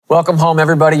Welcome home,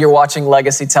 everybody. You're watching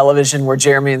Legacy Television. We're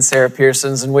Jeremy and Sarah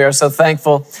Pearsons, and we are so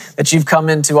thankful that you've come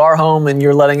into our home and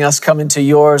you're letting us come into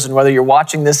yours. And whether you're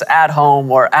watching this at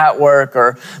home or at work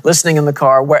or listening in the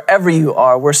car, wherever you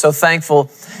are, we're so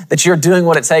thankful that you're doing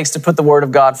what it takes to put the Word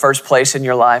of God first place in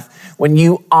your life. When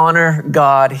you honor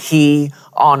God, He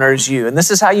honors you. And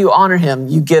this is how you honor Him.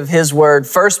 You give His Word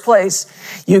first place.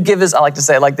 You give His, I like to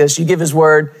say it like this, you give His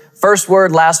Word first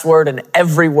word, last word, and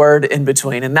every word in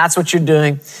between. And that's what you're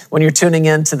doing when you're tuning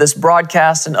in to this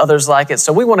broadcast and others like it.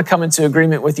 So we want to come into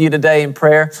agreement with you today in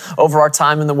prayer over our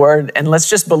time in the Word. And let's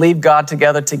just believe God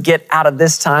together to get out of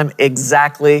this time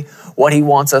exactly what He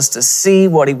wants us to see,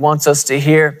 what He wants us to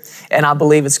hear. And I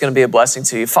believe it's going to be a blessing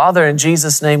to you. Father, in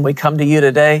Jesus' name, we come to you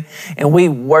today and we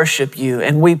worship you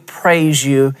and we praise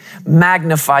you,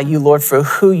 magnify you, Lord, for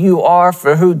who you are,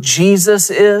 for who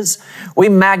Jesus is. We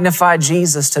magnify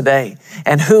Jesus today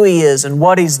and who He is and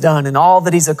what He's done and all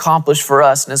that He's accomplished for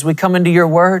us. And as we come into your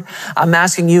word, I'm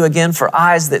asking you again for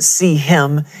eyes that see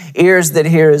Him, ears that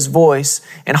hear His voice,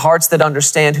 and hearts that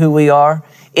understand who we are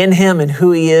in Him and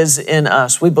who He is in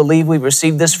us. We believe we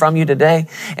received this from you today.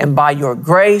 And by your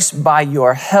grace, by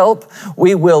your help,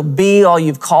 we will be all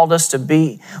you've called us to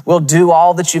be. We'll do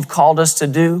all that you've called us to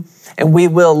do. And we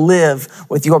will live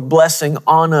with your blessing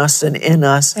on us and in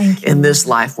us in this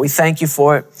life. We thank you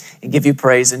for it and give you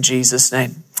praise in Jesus'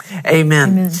 name.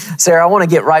 Amen. Sarah, I want to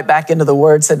get right back into the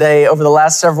Word today. Over the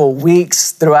last several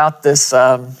weeks throughout this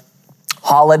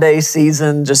holiday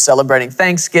season, just celebrating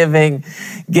Thanksgiving,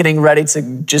 getting ready to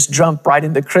just jump right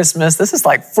into Christmas. This is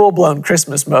like full-blown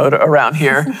Christmas mode around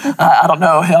here. I don't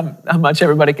know how much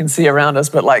everybody can see around us,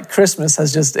 but like Christmas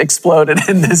has just exploded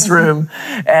in this room.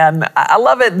 And I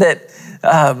love it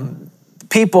that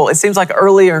people, it seems like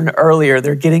earlier and earlier,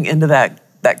 they're getting into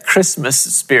that Christmas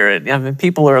spirit. I mean,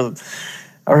 people are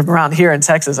around here in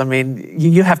Texas. I mean,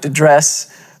 you have to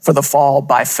dress for the fall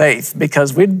by faith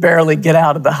because we'd barely get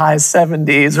out of the high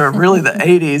 70s or really the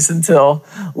 80s until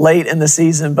late in the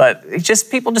season. But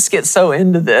people just get so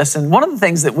into this. And one of the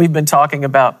things that we've been talking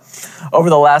about over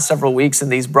the last several weeks in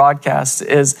these broadcasts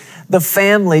is the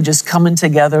family just coming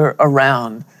together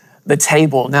around the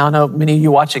table. Now, I know many of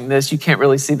you watching this, you can't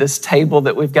really see this table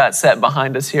that we've got set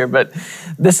behind us here, but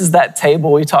this is that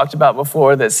table we talked about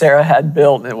before that Sarah had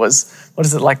built. And it was, what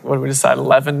did we decide,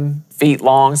 11 feet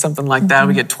long, something like that.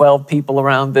 We get 12 people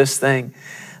around this thing.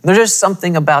 And there's just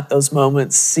something about those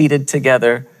moments seated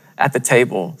together at the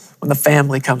table when the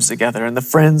family comes together and the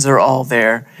friends are all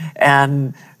there.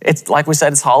 And it's like we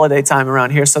said, it's holiday time around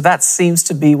here. So that seems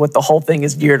to be what the whole thing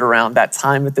is geared around, that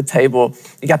time at the table.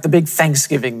 You got the big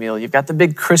Thanksgiving meal, you've got the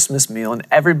big Christmas meal, and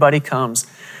everybody comes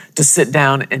to sit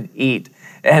down and eat.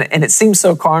 And it seems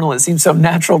so carnal, it seems so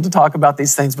natural to talk about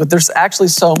these things, but there's actually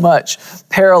so much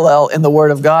parallel in the Word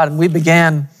of God. And we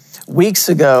began weeks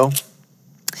ago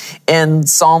in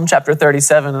Psalm chapter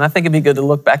 37. And I think it'd be good to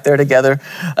look back there together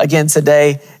again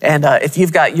today. And if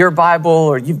you've got your Bible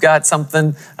or you've got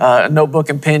something, a notebook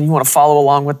and pen, you want to follow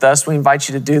along with us, we invite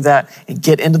you to do that and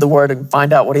get into the Word and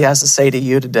find out what He has to say to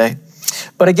you today.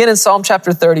 But again, in Psalm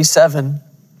chapter 37,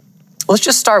 let's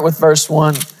just start with verse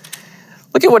 1.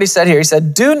 Look at what he said here. He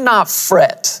said, "Do not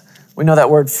fret." We know that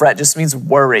word fret just means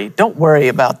worry. Don't worry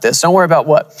about this. Don't worry about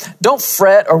what? Don't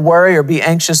fret or worry or be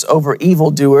anxious over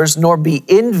evildoers, nor be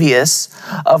envious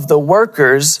of the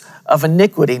workers of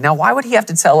iniquity. Now, why would he have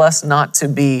to tell us not to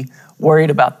be worried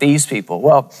about these people?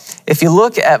 Well, if you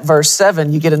look at verse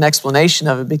 7, you get an explanation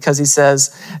of it because he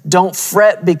says, "Don't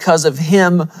fret because of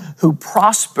him who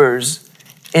prospers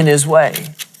in his way."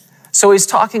 So he's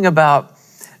talking about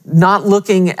not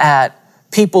looking at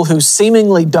people who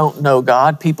seemingly don't know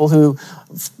God, people who,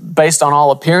 based on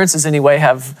all appearances anyway,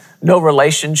 have no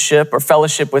relationship or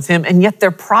fellowship with Him, and yet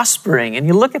they're prospering. And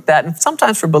you look at that, and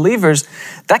sometimes for believers,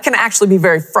 that can actually be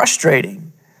very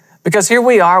frustrating. Because here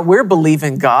we are, we're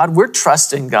believing God, we're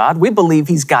trusting God, we believe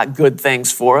He's got good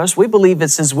things for us, we believe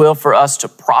it's His will for us to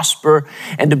prosper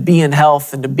and to be in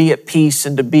health and to be at peace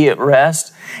and to be at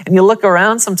rest. And you look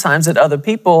around sometimes at other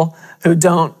people who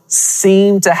don't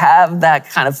seem to have that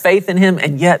kind of faith in Him,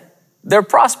 and yet they're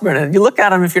prospering. And you look at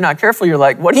them, if you're not careful, you're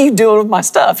like, what are you doing with my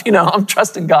stuff? I'm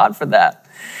trusting God for that.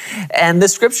 And the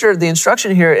scripture, the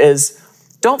instruction here is,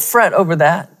 don't fret over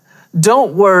that.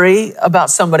 Don't worry about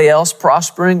somebody else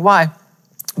prospering. Why?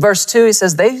 Verse 2, he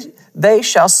says, they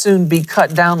shall soon be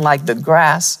cut down like the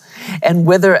grass and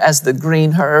wither as the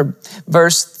green herb.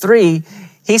 Verse 3,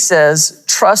 he says,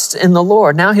 trust in the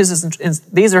Lord. Now,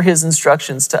 these are his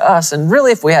instructions to us. And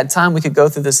really, if we had time, we could go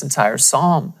through this entire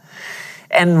psalm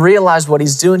and realize what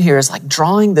he's doing here is like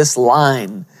drawing this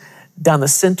line down the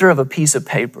center of a piece of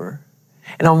paper.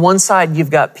 And on one side, you've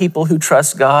got people who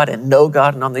trust God and know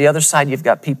God. And on the other side, you've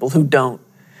got people who don't,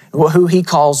 who he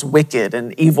calls wicked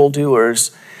and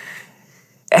evildoers.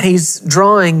 And he's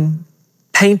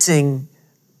painting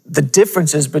the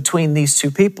differences between these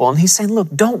two people. And he's saying,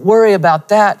 look, don't worry about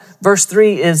that. Verse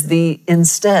 3 is the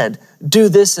instead. Do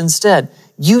this instead.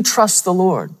 You trust the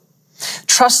Lord.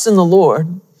 Trust in the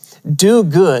Lord. Do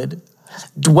good.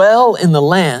 Dwell in the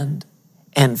land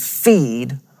and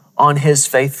feed on his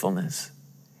faithfulness.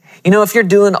 You know, if you're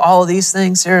doing all of these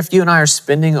things, Sarah, if you and I are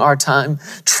spending our time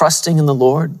trusting in the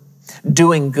Lord,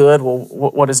 doing good, well,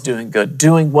 what is doing good?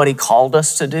 Doing what he called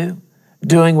us to do,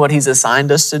 doing what he's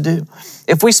assigned us to do.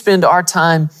 If we spend our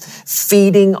time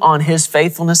feeding on his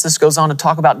faithfulness, this goes on to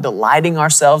talk about delighting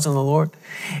ourselves in the Lord.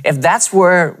 If that's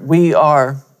where we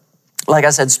are, like I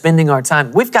said, spending our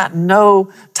time, we've got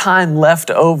no time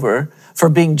left over for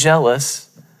being jealous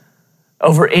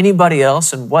over anybody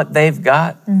else and what they've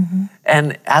got. Mm-hmm.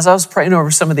 And as I was praying over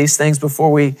some of these things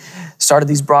before we started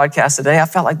these broadcasts today, I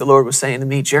felt like the Lord was saying to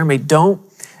me, Jeremy, don't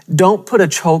put a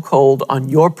chokehold on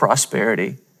your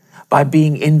prosperity by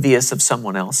being envious of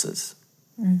someone else's.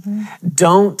 Mm-hmm.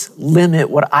 Don't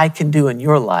limit what I can do in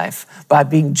your life by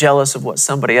being jealous of what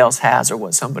somebody else has or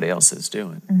what somebody else is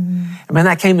doing. Mm-hmm. I mean,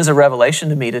 that came as a revelation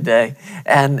to me today.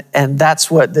 And that's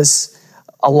what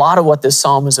a lot of what this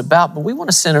psalm is about, but we want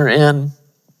to center in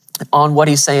on what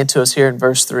he's saying to us here in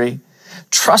verse 3.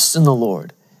 Trust in the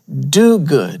Lord, do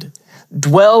good,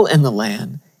 dwell in the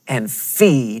land, and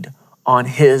feed on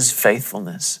his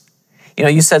faithfulness. You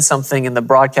know, you said something in the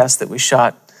broadcast that we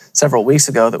shot several weeks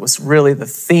ago that was really the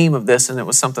theme of this, and it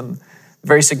was something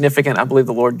very significant I believe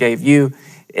the Lord gave you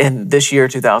in this year,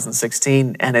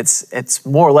 2016, and it's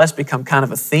more or less become kind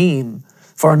of a theme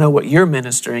for I know what you're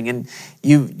ministering. And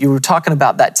you were talking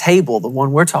about that table, the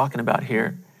one we're talking about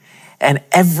here, and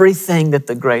everything that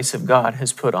the grace of God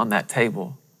has put on that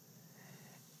table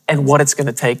and what it's going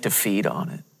to take to feed on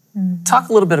it. Mm-hmm. Talk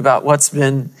a little bit about what's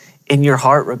been in your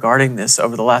heart regarding this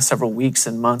over the last several weeks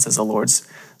and months as the Lord's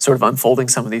sort of unfolding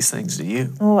some of these things to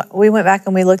you. Well, we went back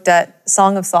and we looked at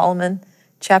Song of Solomon,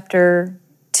 chapter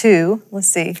 2. Let's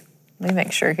see. Let me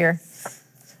make sure here.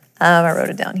 I wrote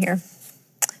it down here.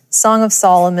 Song of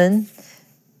Solomon,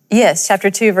 yes, chapter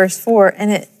 2, verse 4.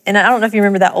 And I don't know if you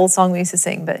remember that old song we used to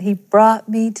sing, but he brought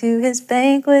me to his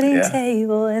banqueting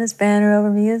table and his banner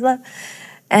over me is love.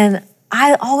 And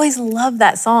I always loved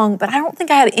that song, but I don't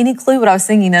think I had any clue what I was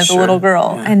singing as a little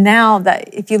girl. Yeah. And now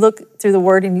that if you look through the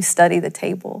word and you study the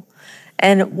table,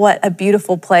 and what a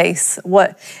beautiful place,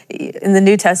 what in the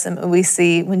New Testament we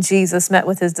see when Jesus met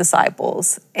with his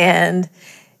disciples and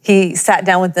he sat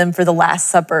down with them for the Last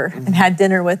Supper and had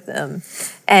dinner with them.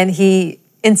 And he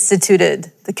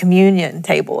instituted the communion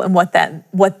table and what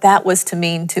that was to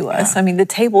mean to us. Yeah. I mean, the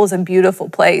table is a beautiful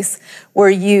place where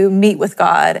you meet with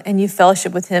God and you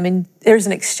fellowship with him and there's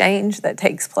an exchange that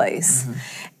takes place. Mm-hmm.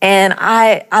 And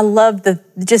I love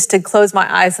just to close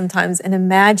my eyes sometimes and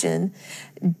imagine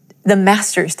the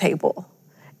master's table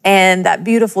and that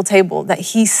beautiful table that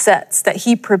he sets, that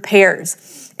he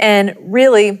prepares. And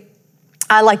really,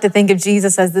 I like to think of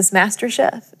Jesus as this master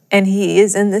chef, and he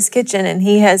is in this kitchen, and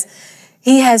he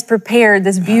has prepared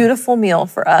this beautiful meal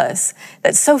for us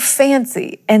that's so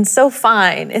fancy and so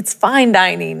fine. It's fine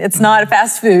dining. It's not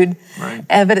fast food, right.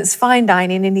 But it's fine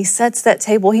dining, and he sets that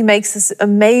table. He makes this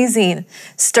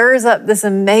stirs up this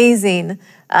amazing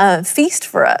feast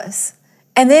for us.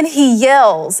 And then he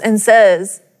yells and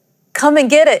says, come and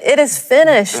get it. It is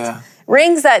finished. Yeah.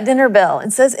 Rings that dinner bell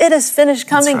and says, it is finished.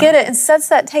 Come and get it, and sets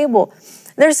that table.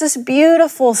 There's this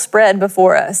beautiful spread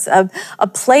before us, a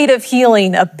plate of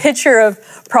healing, a pitcher of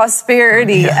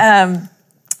prosperity. Yeah.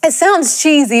 It sounds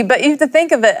cheesy, but you have to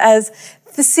think of it as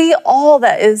to see all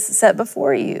that is set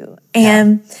before you.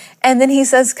 And then he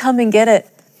says, come and get it.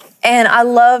 And I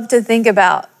love to think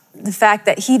about the fact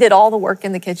that he did all the work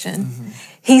in the kitchen. Mm-hmm.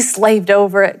 He slaved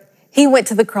over it. He went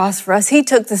to the cross for us. He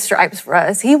took the stripes for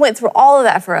us. He went through all of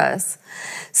that for us.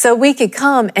 So we could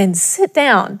come and sit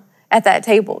down at that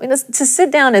table. And to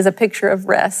sit down is a picture of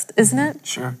rest, isn't it?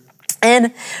 Sure.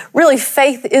 And really,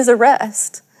 faith is a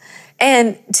rest.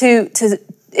 And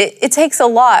it takes a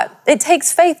lot. It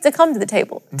takes faith to come to the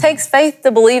table. It takes faith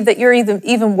to believe that you're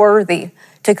even worthy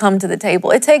to come to the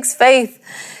table. It takes faith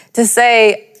to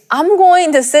say, I'm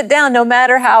going to sit down no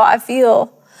matter how I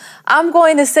feel. I'm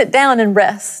going to sit down and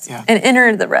rest and enter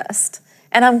into the rest.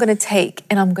 And I'm going to take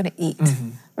and I'm going to eat. Mm-hmm.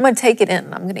 I'm going to take it in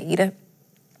and I'm going to eat it.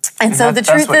 And so the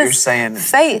truth is, you're saying,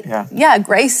 faith,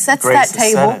 grace sets that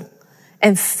table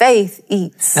and faith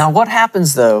eats. Now, what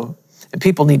happens though, and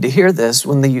people need to hear this,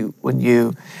 when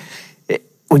you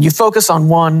focus on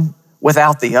one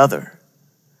without the other,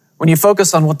 When you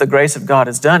focus on what the grace of God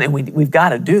has done, and we've got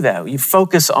to do that. You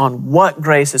focus on what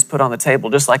grace has put on the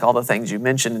table, just like all the things you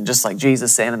mentioned, and just like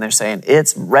Jesus standing there saying,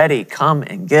 it's ready, come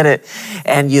and get it.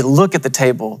 And you look at the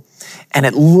table and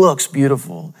it looks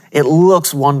beautiful. It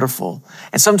looks wonderful.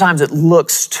 And sometimes it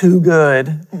looks too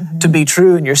good to be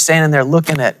true. And you're standing there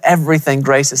looking at everything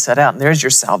grace has set out. And there's your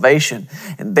salvation,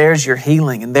 and there's your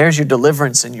healing, and there's your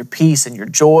deliverance, and your peace, and your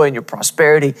joy, and your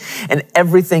prosperity, and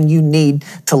everything you need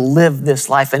to live this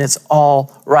life. And it's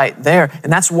all right there.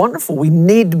 And that's wonderful. We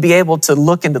need to be able to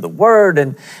look into the Word,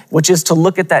 and which is to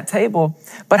look at that table.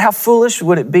 But how foolish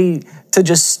would it be to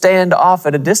just stand off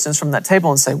at a distance from that table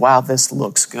and say, wow, this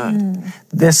looks good.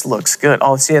 This looks good.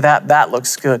 Oh, see that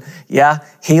looks good. Yeah,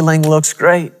 healing looks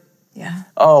great. Yeah.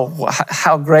 Oh,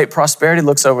 how great prosperity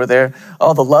looks over there.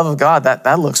 Oh, the love of God,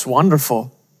 that looks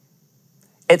wonderful.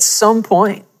 At some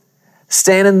point,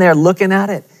 standing there looking at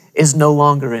it is no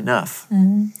longer enough.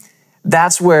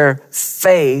 That's where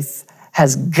faith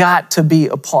has got to be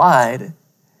applied.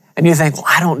 And you think, well,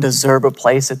 I don't deserve a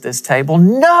place at this table.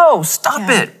 No, stop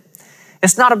it.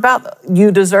 It's not about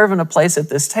you deserving a place at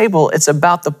this table. It's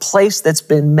about the place that's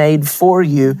been made for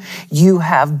you. You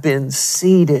have been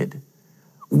seated.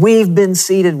 We've been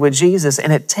seated with Jesus,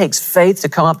 and it takes faith to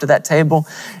come up to that table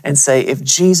and say, if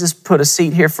Jesus put a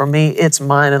seat here for me, it's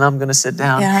mine and I'm going to sit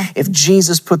down. Yeah. If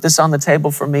Jesus put this on the table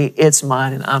for me, it's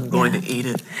mine and I'm going to eat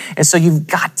it. And so you've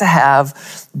got to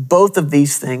have both of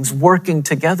these things working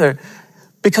together,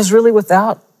 because really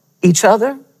without each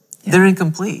other, they're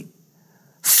incomplete.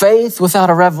 Faith without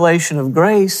a revelation of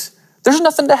grace, there's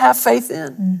nothing to have faith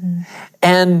in.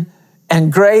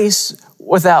 And grace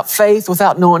without faith,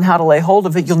 without knowing how to lay hold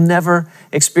of it, you'll never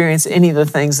experience any of the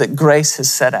things that grace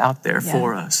has set out there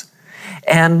for us.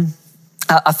 And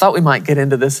I thought we might get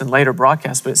into this in later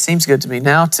broadcasts, but it seems good to me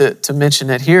now to mention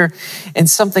it here. And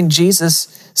something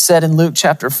Jesus said in Luke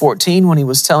chapter 14 when he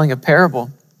was telling a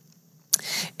parable.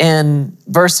 In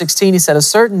verse 16, he said, a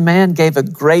certain man gave a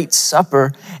great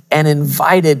supper and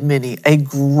invited many. A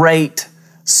great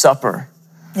supper.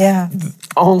 Yeah.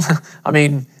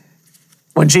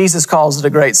 When Jesus calls it a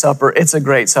great supper, it's a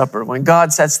great supper. When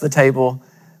God sets the table,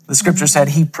 the scripture said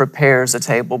he prepares a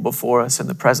table before us in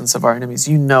the presence of our enemies.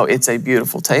 You know it's a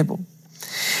beautiful table.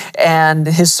 And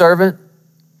his servant,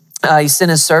 he sent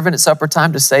his servant at supper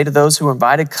time to say to those who were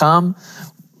invited, come,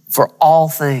 for all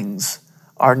things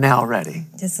are now ready.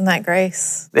 Isn't that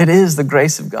grace? It is the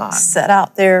grace of God. Set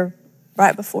out there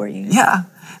right before you. Yeah.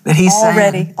 That he's all saying,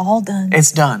 ready, all done.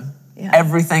 It's done. Yeah.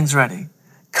 Everything's ready.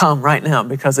 Come right now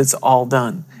because it's all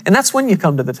done. And that's when you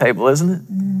come to the table, isn't it?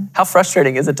 How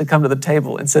frustrating is it to come to the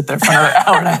table and sit there for another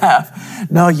hour and a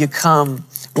half? No, you come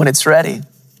when it's ready.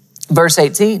 Verse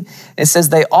 18, it says,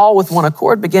 they all with one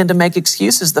accord began to make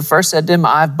excuses. The first said to him,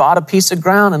 I've bought a piece of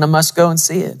ground and I must go and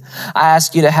see it. I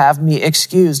ask you to have me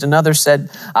excused. Another said,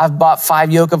 I've bought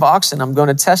 5 yoke of oxen. I'm going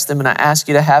to test them and I ask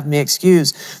you to have me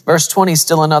excused. Verse 20,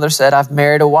 still another said, I've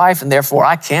married a wife and therefore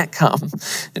I can't come.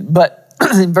 But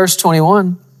in verse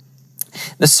 21,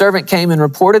 the servant came and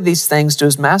reported these things to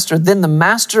his master. Then the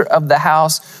master of the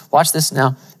house, watch this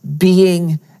now,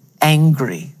 being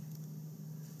angry.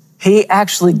 He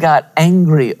actually got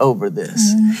angry over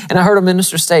this. And I heard a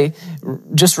minister say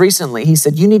just recently, he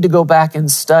said, you need to go back and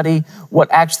study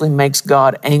what actually makes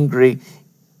God angry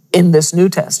in this New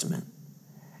Testament.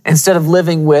 Instead of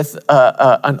living with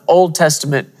an Old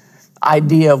Testament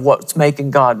idea of what's making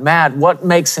God mad, what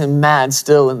makes him mad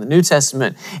still in the New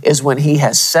Testament is when he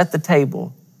has set the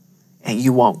table and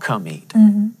you won't come eat.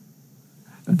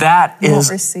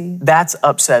 That's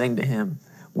upsetting to him.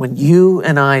 When you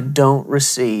and I don't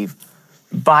receive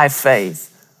by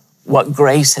faith what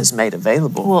grace has made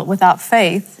available. Well, without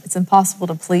faith, it's impossible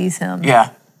to please him. Yeah.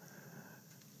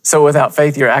 So without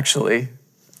faith, you're actually,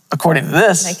 according to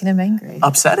this, making him angry,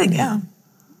 upsetting him.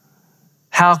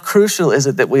 How crucial is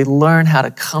it that we learn how to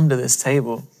come to this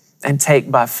table and take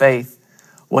by faith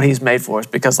what he's made for us?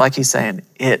 Because like he's saying,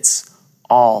 it's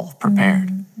all prepared.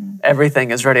 Everything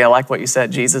is ready. I like what you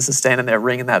said. Jesus is standing there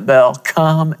ringing that bell.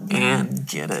 Come and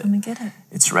get it. Come and get it.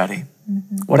 It's ready.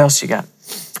 What else you got?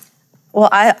 Well,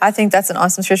 I think that's an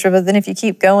awesome scripture. But then if you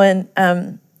keep going,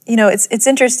 it's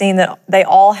interesting that they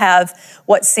all have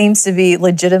what seems to be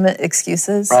legitimate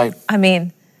excuses. Right. I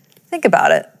mean, think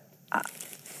about it.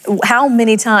 How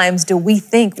many times do we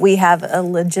think we have a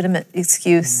legitimate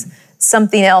excuse,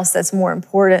 something else that's more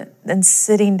important than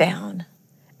sitting down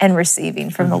and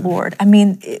receiving from the Lord? I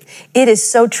mean, it is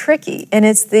so tricky, and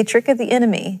it's the trick of the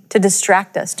enemy to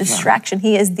distract us. Distraction.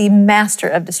 He is the master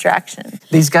of distraction.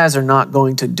 These guys are not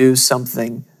going to do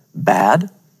something bad.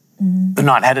 They're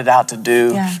not headed out to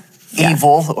do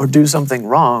evil or do something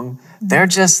wrong. They're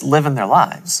just living their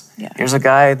lives. Yeah. Here's a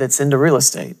guy that's into real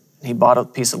estate. He bought a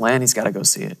piece of land, he's got to go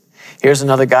see it. Here's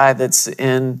another guy that's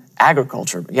in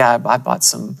agriculture. Yeah, I bought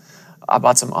some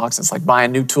oxen. It's like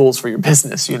buying new tools for your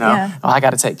business, you know? Yeah. Oh, I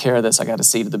got to take care of this. I got to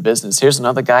see to the business. Here's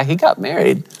another guy. He got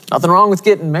married. Nothing wrong with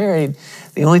getting married.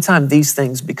 The only time these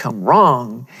things become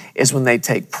wrong is when they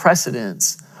take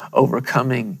precedence over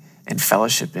coming and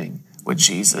fellowshipping with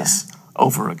Jesus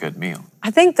over a good meal.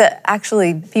 I think that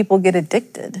actually people get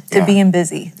addicted to being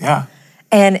busy. Yeah.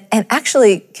 And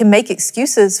actually can make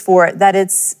excuses for it, that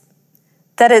it's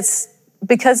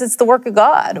because it's the work of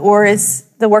God or it's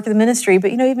the work of the ministry.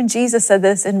 But even Jesus said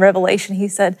this in Revelation. He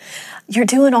said, you're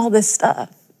doing all this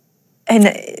stuff. And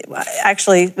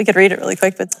actually, we could read it really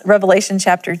quick, but Revelation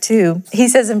chapter 2, he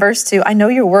says in verse 2, I know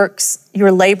your works,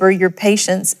 your labor, your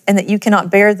patience, and that you cannot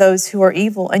bear those who are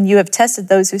evil. And you have tested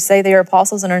those who say they are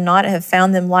apostles and are not, and have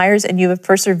found them liars, and you have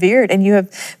persevered, and you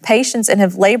have patience and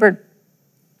have labored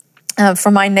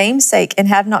for my name's sake and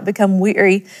have not become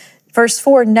weary. Verse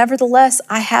 4, nevertheless,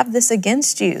 I have this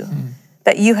against you,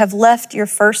 that you have left your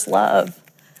first love.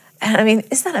 And I mean,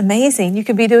 isn't that amazing? You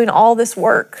could be doing all this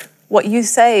work. What you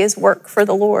say is work for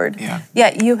the Lord. Yeah.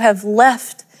 Yet you have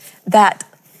left that,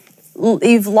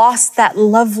 you've lost that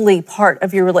lovely part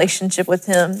of your relationship with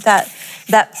Him,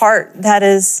 that part that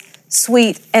is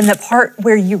sweet and the part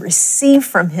where you receive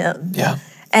from Him. Yeah.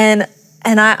 And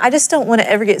I just don't want to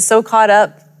ever get so caught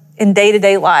up in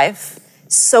day-to-day life,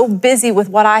 so busy with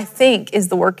what I think is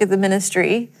the work of the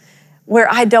ministry, where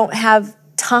I don't have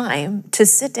time to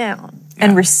sit down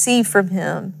and receive from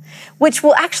Him, which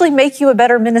will actually make you a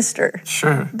better minister.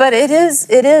 Sure. But it's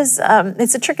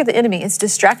a trick of the enemy. It's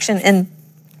distraction.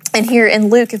 And here in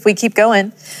Luke, if we keep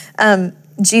going,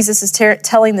 Jesus is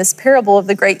telling this parable of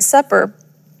the Great Supper.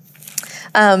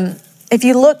 If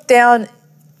you look down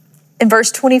in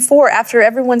verse 24, after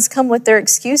everyone's come with their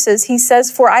excuses, he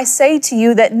says, for I say to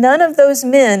you that none of those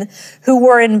men who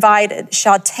were invited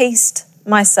shall taste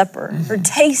my supper or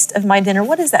taste of my dinner.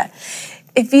 What is that?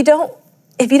 If you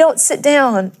don't sit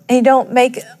down and you don't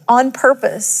make on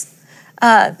purpose,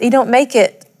 you don't make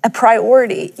it a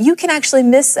priority, you can actually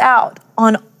miss out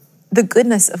on the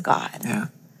goodness of God. Yeah.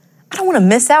 I don't want to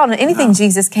miss out on anything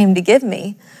Jesus came to give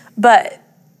me, but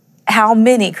how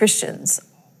many Christians,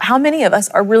 how many of us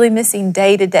are really missing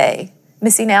day to day,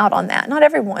 missing out on that? Not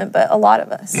everyone, but a lot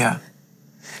of us. Yeah.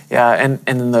 Yeah, and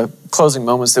in the closing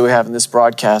moments that we have in this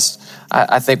broadcast,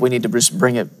 I think we need to just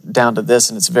bring it down to this,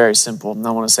 and it's very simple. And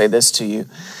I want to say this to you.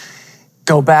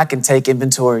 Go back and take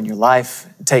inventory in your life,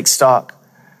 take stock.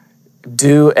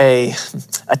 Do a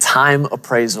time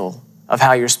appraisal of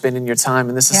how you're spending your time.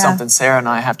 And this is something Sarah and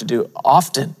I have to do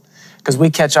often because we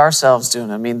catch ourselves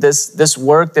doing it. I mean, this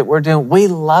work that we're doing, we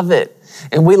love it.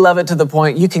 And we love it to the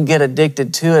point you can get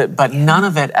addicted to it, but none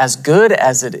of it, as good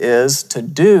as it is to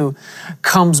do,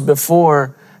 comes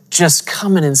before just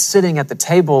coming and sitting at the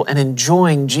table and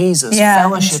enjoying Jesus,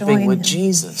 fellowshipping with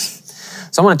Jesus.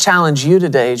 So I want to challenge you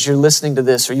today as you're listening to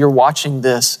this or you're watching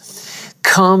this,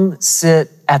 come sit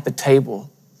at the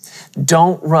table.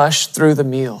 Don't rush through the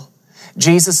meal.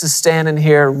 Jesus is standing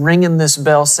here ringing this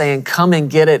bell saying, come and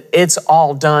get it. It's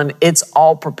all done. It's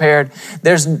all prepared.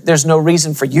 There's no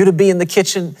reason for you to be in the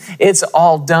kitchen. It's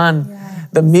all done. Yeah.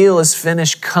 The meal is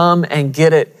finished. Come and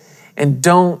get it. And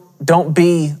don't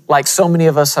be like so many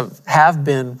of us have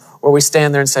been where we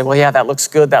stand there and say, well, yeah, that looks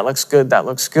good. That looks good. That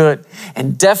looks good.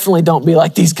 And definitely don't be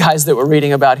like these guys that we're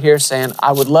reading about here saying,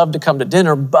 I would love to come to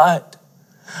dinner, but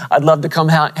I'd love to come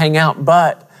hang out,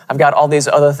 but I've got all these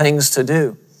other things to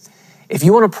do. If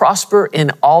you want to prosper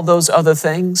in all those other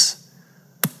things,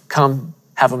 come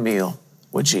have a meal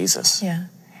with Jesus. Yeah.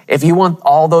 If you want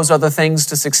all those other things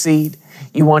to succeed,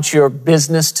 you want your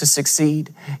business to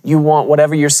succeed, you want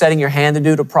whatever you're setting your hand to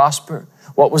do to prosper.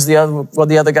 What did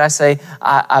the other guy say?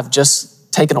 I've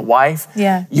just taken a wife.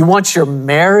 Yeah. You want your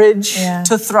marriage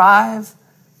to thrive?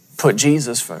 Put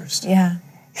Jesus first. Yeah.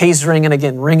 He's ringing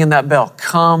that bell.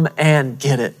 Come and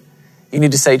get it. You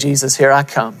need to say, Jesus, here I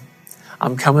come.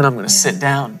 I'm coming, I'm going to sit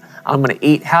down. I'm going to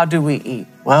eat. How do we eat?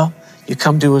 Well, you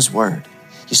come to His Word.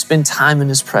 You spend time in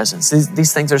His presence.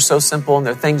 These things are so simple and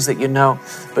they're things that you know,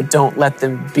 but don't let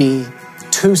them be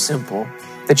too simple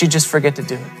that you just forget to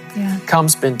do it. Yeah. Come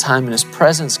spend time in His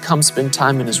presence. Come spend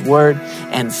time in His Word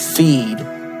and feed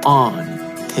on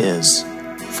His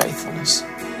faithfulness.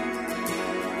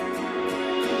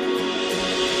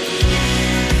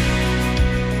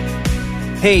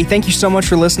 Hey, thank you so much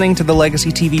for listening to the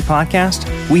Legacy TV podcast.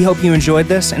 We hope you enjoyed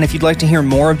this, and if you'd like to hear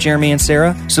more of Jeremy and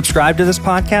Sarah, subscribe to this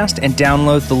podcast and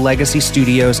download the Legacy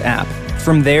Studios app.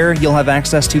 From there, you'll have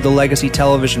access to the Legacy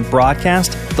Television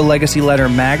broadcast, the Legacy Letter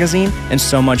magazine, and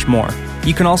so much more.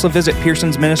 You can also visit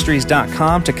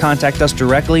pearsonsministries.com to contact us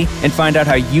directly and find out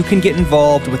how you can get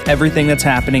involved with everything that's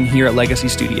happening here at Legacy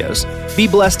Studios. Be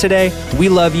blessed today. We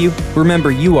love you.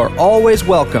 Remember, you are always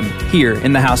welcome here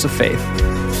in the House of Faith.